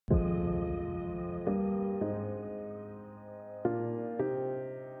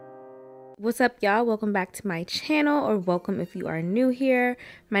What's up, y'all? Welcome back to my channel, or welcome if you are new here.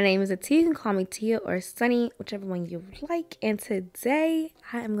 My name is T. You can call me Tia or Sunny, whichever one you like. And today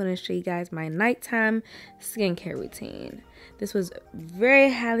I am going to show you guys my nighttime skincare routine. This was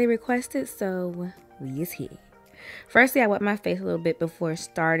very highly requested, so we is here. Firstly, I wet my face a little bit before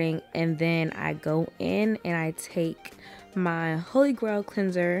starting, and then I go in and I take my Holy Grail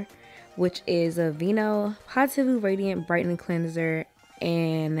cleanser, which is Aveeno Positively Radiant Brightening Cleanser,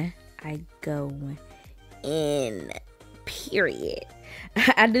 and I go in, period.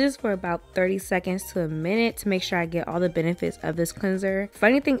 I do this for about 30 seconds to a minute to make sure I get all the benefits of this cleanser.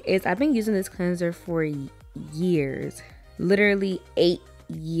 Funny thing is, I've been using this cleanser for years, literally 8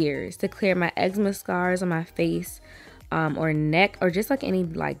 years, to clear my eczema scars on my face or neck, or just like any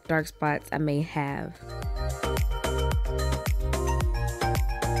like dark spots I may have.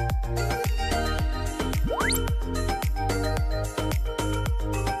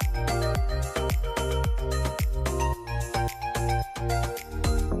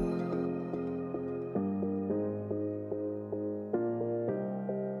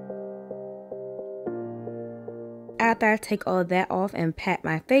 After I take all that off and pat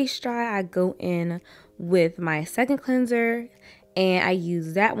my face dry, I go in with my second cleanser, and I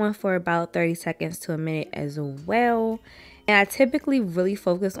use that one for about 30 seconds to a minute as well. And I typically really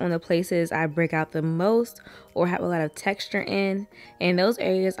focus on the places I break out the most or have a lot of texture in, and those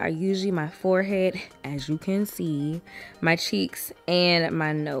areas are usually my forehead, as you can see, my cheeks, and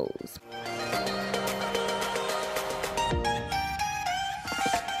my nose.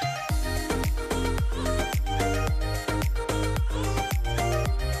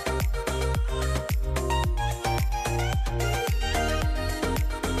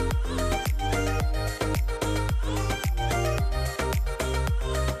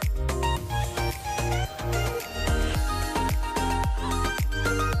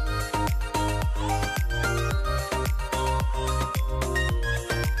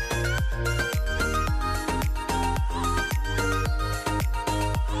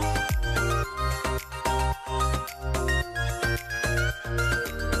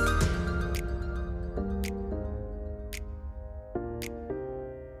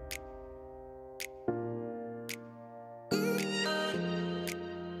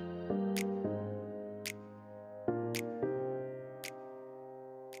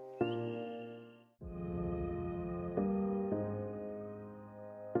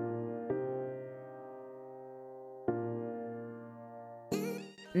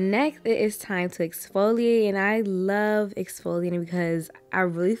 Next, it is time to exfoliate, and I love exfoliating because I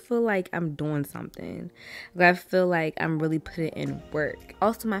really feel like I'm doing something. I feel like I'm really putting in work.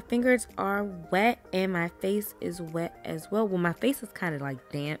 Also, my fingers are wet and my face is wet as well. Well, my face is kind of like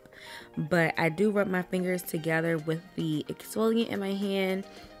damp, but I do rub my fingers together with the exfoliant in my hand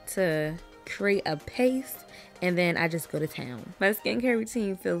to create a paste, and then I just go to town. My skincare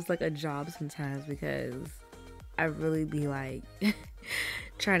routine feels like a job sometimes because I really be like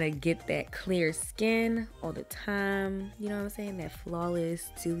trying to get that clear skin all the time, you know what I'm saying, that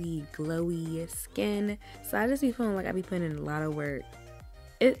flawless, dewy, glowy skin. So I just be feeling like I be putting in a lot of work.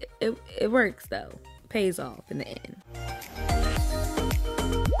 It works though, pays off in the end.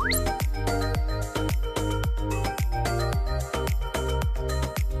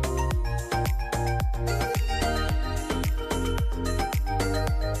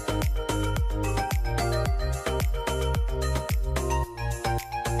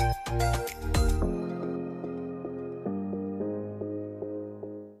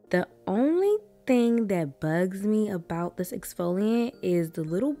 The only thing that bugs me about this exfoliant is the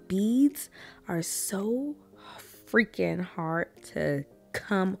little beads are so freaking hard to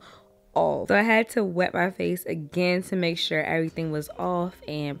come off. So I had to wet my face again to make sure everything was off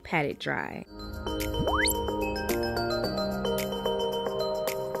and pat it dry.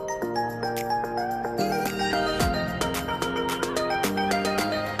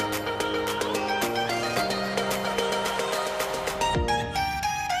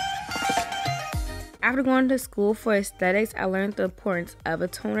 After going to school for aesthetics, I learned the importance of a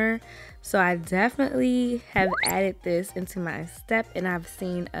toner. So I definitely have added this into my step, and I've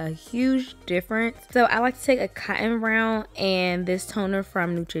seen a huge difference. So I like to take a cotton brown and this toner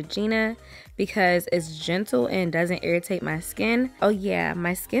from Neutrogena because it's gentle and doesn't irritate my skin. Oh yeah,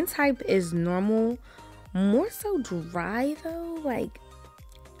 my skin type is normal, more so dry though. Like,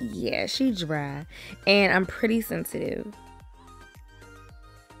 yeah, she dry, and I'm pretty sensitive.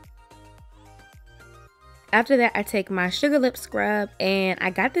 After that, I take my Sugar Lip Scrub, and I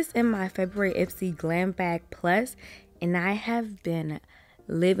got this in my February Ipsy Glam Bag Plus, and I have been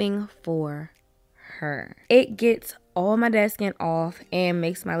living for her. It gets all my dead skin off and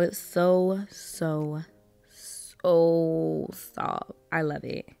makes my lips so soft. I love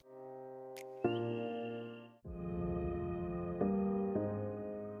it.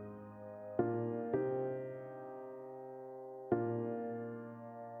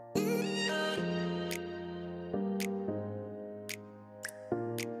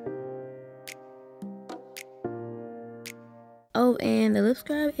 Oh, and the lip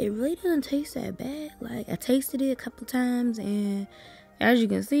scrub, it really doesn't taste that bad. Like, I tasted it a couple times, and as you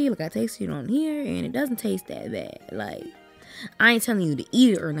can see, like, I tasted it on here, and it doesn't taste that bad. Like, I ain't telling you to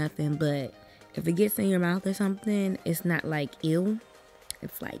eat it or nothing, but if it gets in your mouth or something, it's not like ew.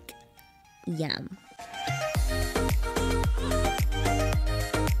 It's like yum.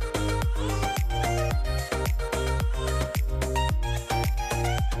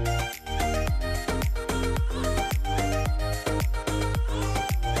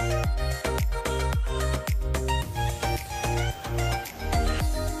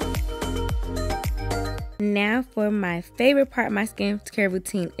 Now for my favorite part of my skincare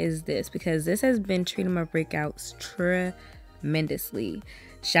routine is this, because this has been treating my breakouts tremendously.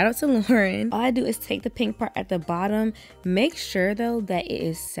 Shout out to Lauren. All I do is take the pink part at the bottom. Make sure though that it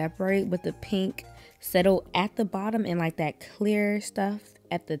is separated with the pink settle at the bottom and like that clear stuff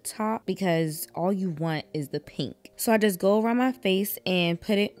at the top, because all you want is the pink. So I just go around my face and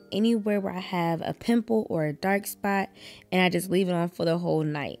put it anywhere where I have a pimple or a dark spot, and I just leave it on for the whole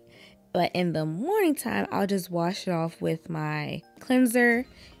night. But in the morning time, I'll just wash it off with my cleanser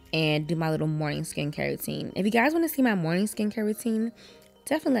and do my little morning skincare routine. If you guys want to see my morning skincare routine,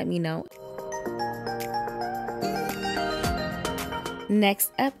 definitely let me know.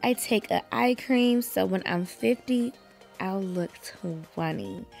 Next up, I take an eye cream, so when I'm 50, I'll look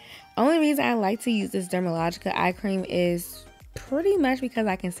 20. Only reason I like to use this Dermalogica eye cream is pretty much because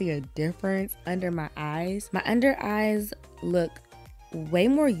I can see a difference under my eyes. My under eyes look way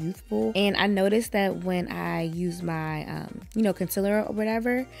more youthful, and I noticed that when I use my concealer or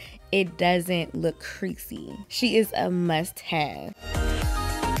whatever, it doesn't look creasy. She is a must-have.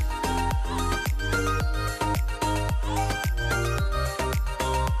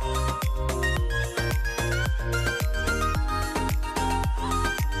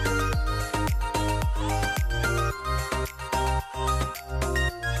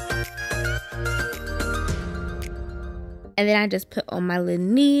 And then I just put on my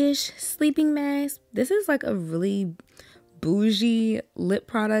Laneige sleeping mask. This is like a really bougie lip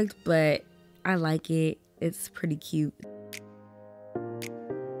product, but I like it. It's pretty cute.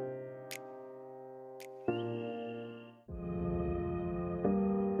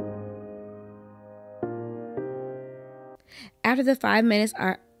 After the 5 minutes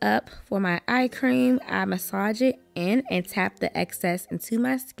are up for my eye cream, I massage it in and tap the excess into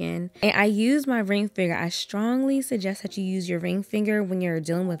my skin. And I use my ring finger. I strongly suggest that you use your ring finger when you're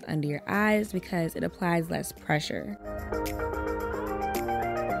dealing with under your eyes because it applies less pressure.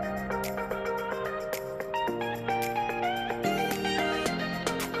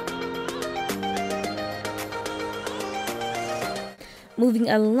 Moving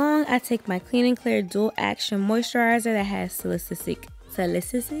along, I take my Clean and Clear Dual Action Moisturizer that has salicylic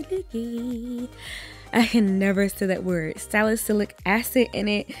I can never say that word. Salicylic acid in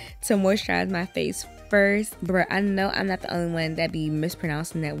it to moisturize my face first. Bruh, I know I'm not the only one that be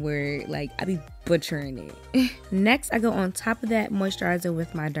mispronouncing that word. Like, I be butchering it. Next, I go on top of that moisturizer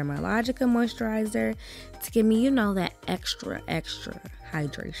with my Dermalogica moisturizer to give me, that extra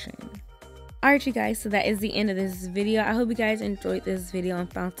hydration. Alright you guys, so that is the end of this video. I hope you guys enjoyed this video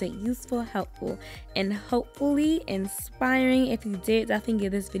and found it useful, helpful, and hopefully inspiring. If you did, definitely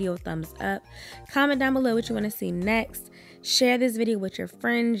give this video a thumbs up. Comment down below what you want to see next. Share this video with your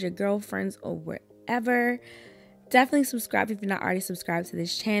friends, your girlfriends, or wherever. Definitely subscribe if you're not already subscribed to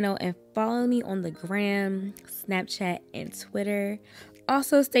this channel, and follow me on the gram, Snapchat, and Twitter.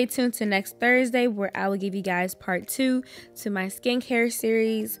 Also, stay tuned to next Thursday where I will give you guys part 2 to my skincare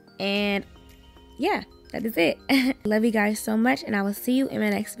series. And yeah, that is it. Love you guys so much, and I will see you in my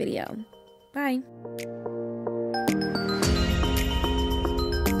next video. Bye.